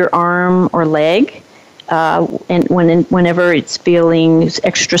elevate your arm or leg and whenever it's feeling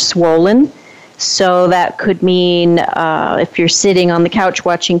extra swollen. So that could mean if you're sitting on the couch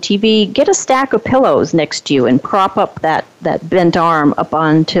watching TV, get a stack of pillows next to you and prop up that bent arm up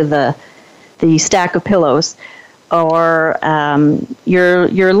onto the stack of pillows. Or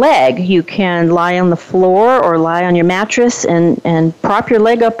your leg, you can lie on the floor or lie on your mattress and prop your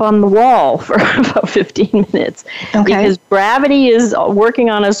leg up on the wall for about 15 minutes. Okay. Because gravity is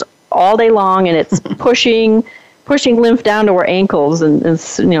working on us all day long, and it's pushing lymph down to our ankles and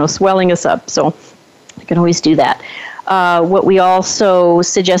swelling us up. So you can always do that. What we also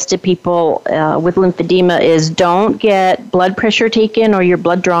suggest to people with lymphedema is don't get blood pressure taken or your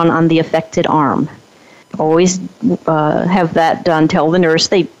blood drawn on the affected arm. Always have that done. Tell the nurse.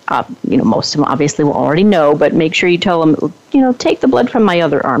 They, most of them obviously will already know, but make sure you tell them, take the blood from my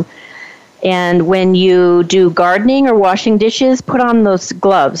other arm. And when you do gardening or washing dishes, put on those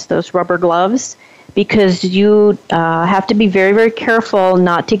gloves, those rubber gloves, because you have to be very, very careful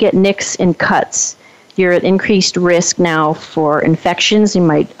not to get nicks and cuts. You're at increased risk now for infections.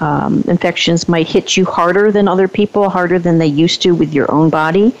 Infections might hit you harder than other people, harder than they used to with your own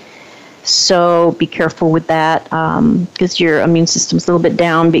body. So be careful with that because your immune system's a little bit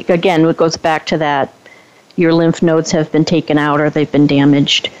down. Again, it goes back to that your lymph nodes have been taken out or they've been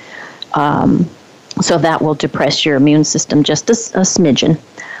damaged. So that will depress your immune system just a smidgen.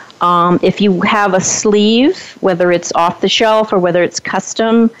 If you have a sleeve, whether it's off the shelf or whether it's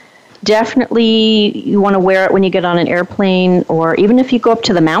custom, definitely you want to wear it when you get on an airplane or even if you go up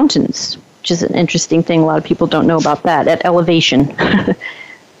to the mountains, which is an interesting thing. A lot of people don't know about that, at elevation.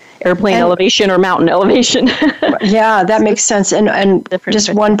 Airplane elevation or mountain elevation. Yeah, that makes sense. And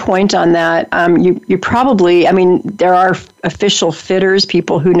just one point on that, you probably, there are official fitters,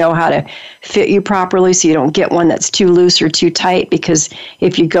 people who know how to fit you properly so you don't get one that's too loose or too tight, because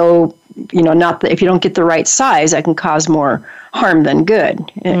if you go, if you don't get the right size, that can cause more harm than good.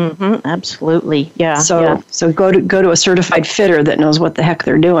 Mm-hmm, absolutely, yeah. So go to a certified fitter that knows what the heck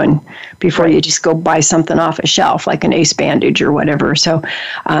they're doing before you just go buy something off a shelf like an ace bandage or whatever. So,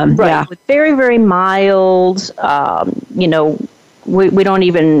 yeah, with very, very mild. We don't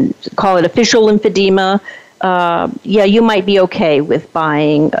even call it official lymphedema. you might be okay with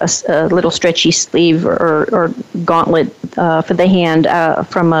buying a little stretchy sleeve or gauntlet for the hand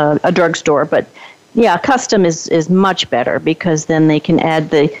from a drugstore. But yeah, custom is much better, because then they can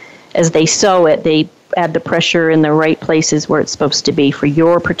add as they sew it, they add the pressure in the right places where it's supposed to be for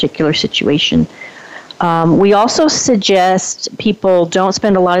your particular situation. We also suggest people don't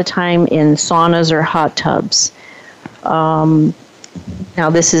spend a lot of time in saunas or hot tubs. Now,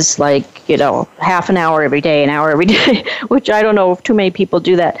 this is like, half an hour every day, an hour every day, which I don't know if too many people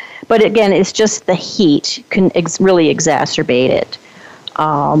do that. But again, it's just the heat can really exacerbate it.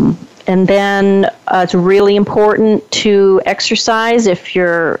 And then it's really important to exercise. If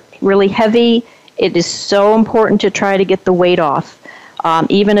you're really heavy, it is so important to try to get the weight off.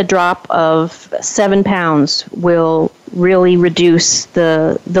 Even a drop of 7 pounds will really reduce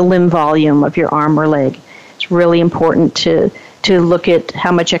the limb volume of your arm or leg. It's really important to look at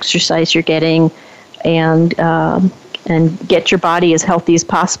how much exercise you're getting and get your body as healthy as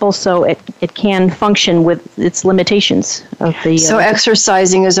possible, so it can function with its limitations of the. So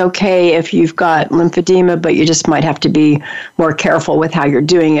exercising is okay if you've got lymphedema, but you just might have to be more careful with how you're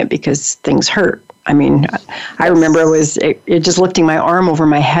doing it, because things hurt. I mean, I remember it just lifting my arm over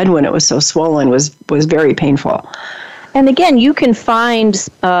my head when it was so swollen was very painful. And again, you can find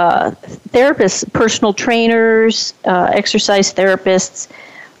therapists, personal trainers, exercise therapists.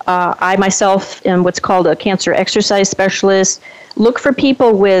 I myself am what's called a cancer exercise specialist. Look for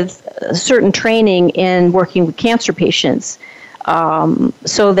people with certain training in working with cancer patients,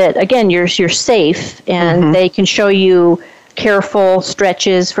 so that, again, you're safe, and they can show you careful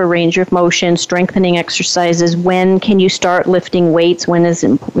stretches for range of motion, strengthening exercises. When can you start lifting weights? When is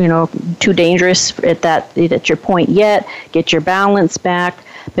it, too dangerous at your point yet? Get your balance back.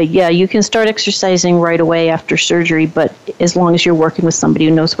 But yeah, you can start exercising right away after surgery, but as long as you're working with somebody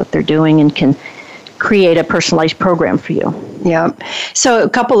who knows what they're doing and can create a personalized program for you. Yeah. So a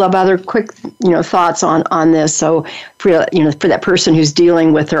couple of other quick, thoughts on this. So for that person who's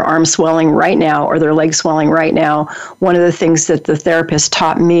dealing with their arm swelling right now or their leg swelling right now, one of the things that the therapist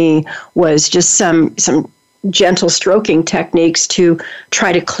taught me was just some gentle stroking techniques to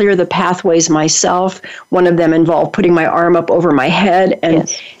try to clear the pathways myself. One of them involved putting my arm up over my head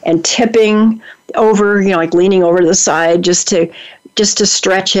and tipping over, like leaning over to the side just to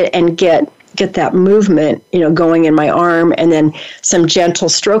stretch it and get that movement, going in my arm, and then some gentle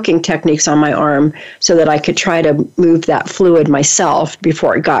stroking techniques on my arm so that I could try to move that fluid myself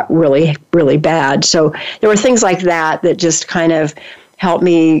before it got really, really bad. So there were things like that just kind of helped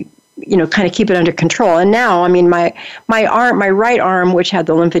me, kind of keep it under control. And now, I mean, my right arm, which had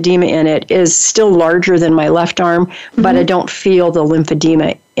the lymphedema in it, is still larger than my left arm, but I don't feel the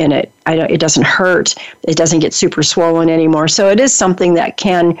lymphedema in it. It doesn't hurt. It doesn't get super swollen anymore. So it is something that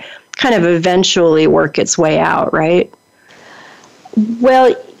can kind of eventually work its way out, right?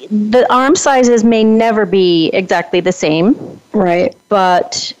 Well, the arm sizes may never be exactly the same. Right.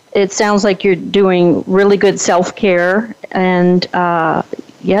 But it sounds like you're doing really good self-care, and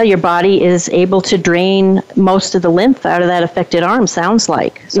your body is able to drain most of the lymph out of that affected arm, sounds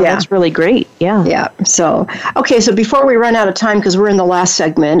like. So that's really great. Yeah. Yeah. So, okay. So before we run out of time, because we're in the last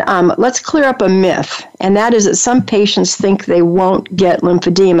segment, let's clear up a myth. And that is that some patients think they won't get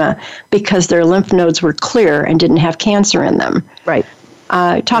lymphedema because their lymph nodes were clear and didn't have cancer in them. Right.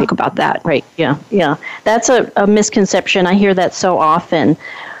 Talk about that. Right. Yeah. That's a misconception. I hear that so often.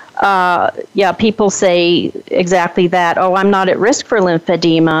 People say exactly that. Oh, I'm not at risk for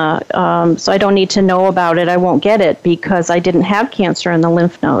lymphedema, so I don't need to know about it. I won't get it because I didn't have cancer in the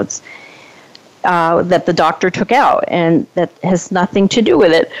lymph nodes that the doctor took out, and that has nothing to do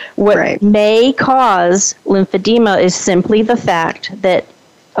with it. What may cause lymphedema is simply the fact that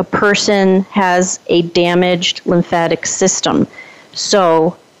a person has a damaged lymphatic system.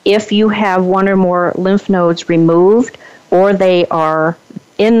 So if you have one or more lymph nodes removed, or they are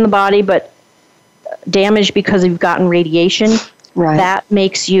in the body but damaged because you've gotten radiation, that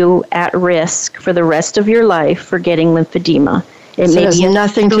makes you at risk for the rest of your life for getting lymphedema. It may be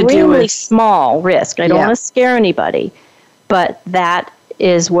nothing to do with really small risk. I don't want to scare anybody, but that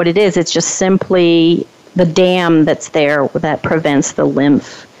is what it is. It's just simply the dam that's there that prevents the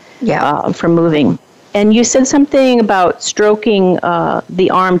lymph from moving. And you said something about stroking the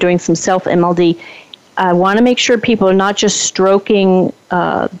arm, doing some self-MLD. I want to make sure people are not just stroking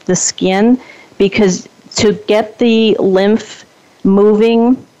the skin, because to get the lymph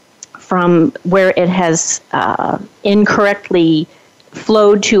moving from where it has incorrectly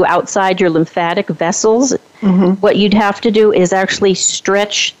flowed to outside your lymphatic vessels, what you'd have to do is actually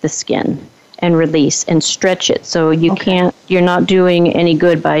stretch the skin and release and stretch it. So you're not doing any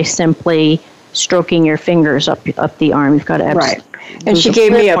good by simply stroking your fingers up the arm. You've got to right. And she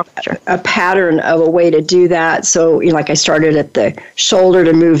gave me a pattern of a way to do that. So, like I started at the shoulder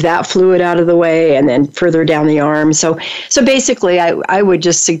to move that fluid out of the way, and then further down the arm. So basically, I would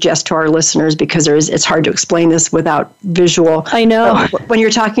just suggest to our listeners, because it's hard to explain this without visual. I know. When you're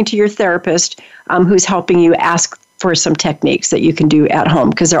talking to your therapist, who's helping you, ask for some techniques that you can do at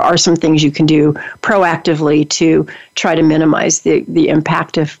home, because there are some things you can do proactively to try to minimize the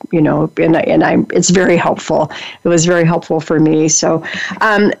impact of, it's very helpful. It was very helpful for me. So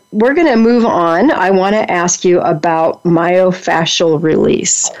we're going to move on. I want to ask you about myofascial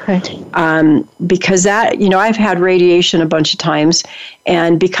release. Okay. Because that, I've had radiation a bunch of times,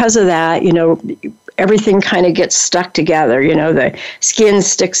 and because of that, everything kind of gets stuck together. The skin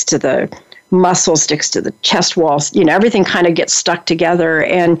sticks to the muscle, sticks to the chest walls, everything kind of gets stuck together,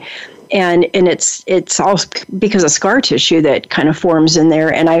 and it's all because of scar tissue that kind of forms in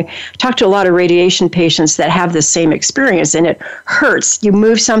there. And I talk to a lot of radiation patients that have the same experience, and it hurts. You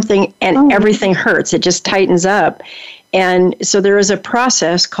move something and everything hurts. It just tightens up. And so there is a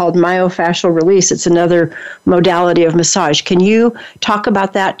process called myofascial release. It's another modality of massage. Can you talk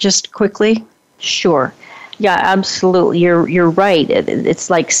about that just quickly? Sure. Yeah, absolutely. You're right. It's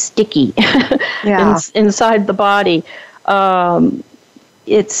like sticky inside the body.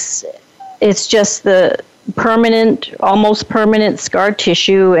 It's just the almost permanent scar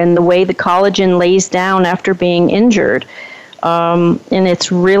tissue, and the way the collagen lays down after being injured. And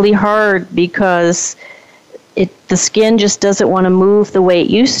it's really hard because the skin just doesn't want to move the way it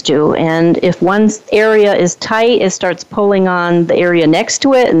used to. And if one area is tight, it starts pulling on the area next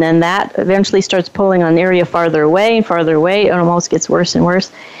to it, and then that eventually starts pulling on the area farther away and farther away. It almost gets worse and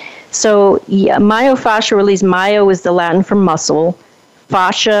worse. So myofascial release, myo is the Latin for muscle.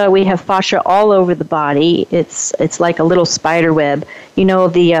 Fascia, we have fascia all over the body. It's like a little spider web.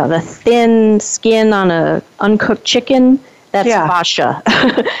 The thin skin on a uncooked chicken? That's fascia,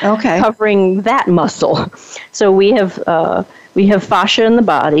 okay, covering that muscle. So we have fascia in the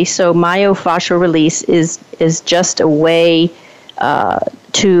body. So myofascial release is just a way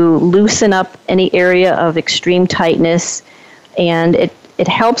to loosen up any area of extreme tightness, and it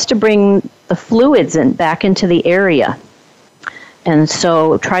helps to bring the fluids back into the area, and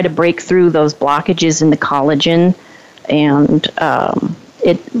so try to break through those blockages in the collagen, and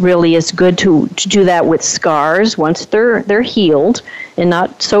it really is good to do that with scars once they're healed and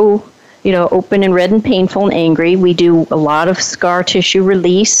not so open and red and painful and angry. We do a lot of scar tissue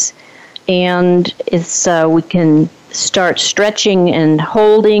release, and it's we can start stretching and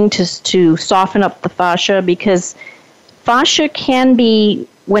holding to soften up the fascia, because fascia can be,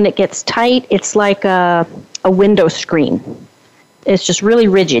 when it gets tight, it's like a window screen. It's just really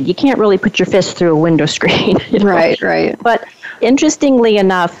rigid. You can't really put your fist through a window screen. Right. But interestingly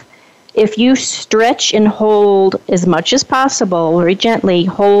enough, if you stretch and hold as much as possible, very gently,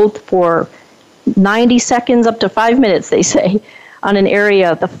 hold for 90 seconds up to 5 minutes, they say, on an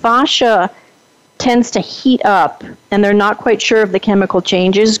area, the fascia tends to heat up, and they're not quite sure of the chemical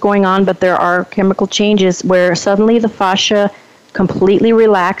changes going on, but there are chemical changes where suddenly the fascia completely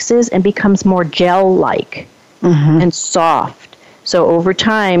relaxes and becomes more gel-like and soft. So over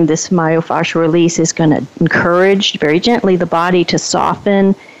time, this myofascial release is going to encourage very gently the body to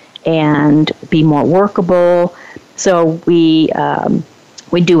soften and be more workable. So we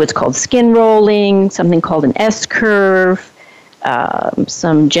do what's called skin rolling, something called an S-curve,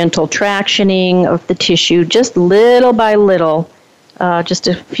 some gentle tractioning of the tissue, just little by little, just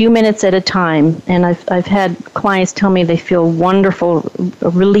a few minutes at a time. And I've had clients tell me they feel wonderful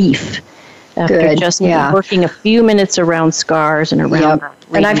relief after just working a few minutes around scars and around. Yep.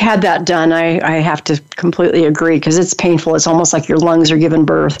 And I've had that done. I have to completely agree, because it's painful. It's almost like your lungs are giving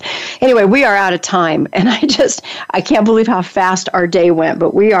birth. Anyway, we are out of time, and I can't believe how fast our day went.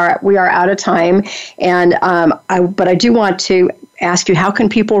 But we are out of time, and but I do want to ask you, how can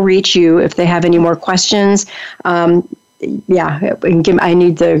people reach you if they have any more questions? I need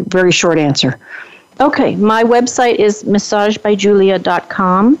the very short answer. Okay, my website is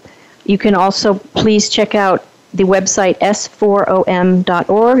massagebyjulia.com. You can also please check out the website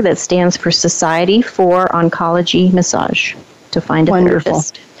s4om.org. That stands for Society for Oncology Massage, to find a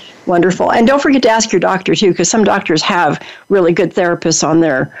therapist. Wonderful. And don't forget to ask your doctor too, because some doctors have really good therapists on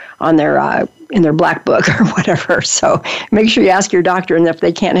their black book or whatever. So make sure you ask your doctor, and if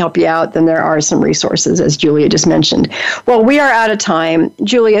they can't help you out, then there are some resources, as Julia just mentioned. Well, we are out of time.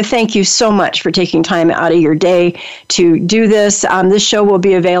 Julia, thank you so much for taking time out of your day to do this. This show will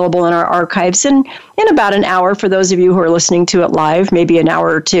be available in our archives in about an hour for those of you who are listening to it live, maybe an hour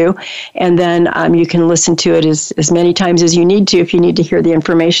or two. And then you can listen to it as many times as you need to if you need to hear the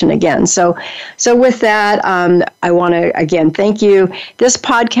information again. So with that, I want to, again, thank you. This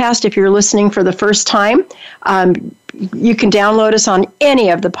podcast, if you're listening for the first time, you can download us on any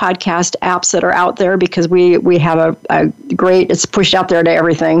of the podcast apps that are out there, because we have a great, it's pushed out there to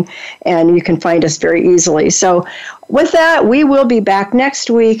everything, and you can find us very easily. So with that, we will be back next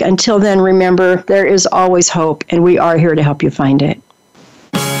week. Until then, remember, there is always hope, and we are here to help you find it.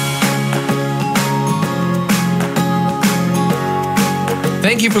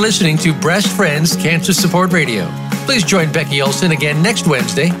 Thank you for listening to Breast Friends Cancer Support Radio. Please join Becky Olson again next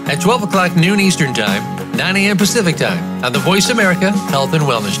Wednesday at 12 o'clock noon Eastern Time, 9 a.m. Pacific Time on the Voice America Health and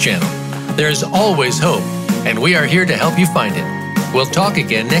Wellness Channel. There is always hope, and we are here to help you find it. We'll talk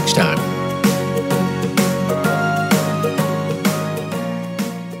again next time.